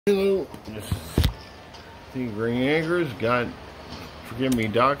Hello, this is the Green Acres. God, forgive me,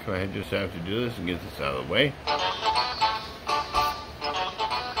 Doc, I just have to do this and get this out of the way.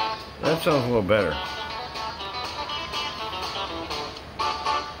 That sounds a little better.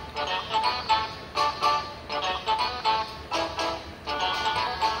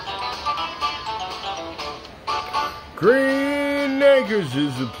 Green Acres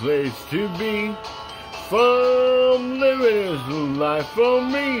is the place to be. Farm living is the life for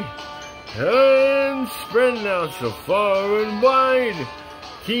me, and spreading out so far and wide.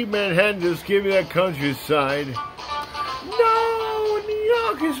 Keep Manhattan, just give me that countryside. No, New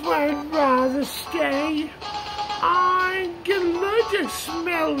York is where I'd rather stay. I get allergic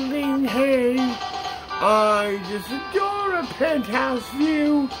smelling hay. I just adore a penthouse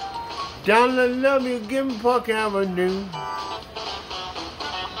view down the lovely Gimbel Park Avenue.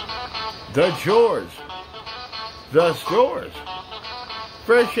 The chores, the stores,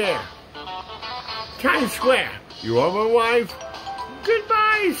 fresh air, Times Square, you are my wife,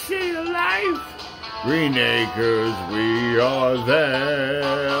 goodbye, city life, Green Acres, we are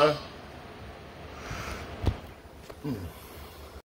there.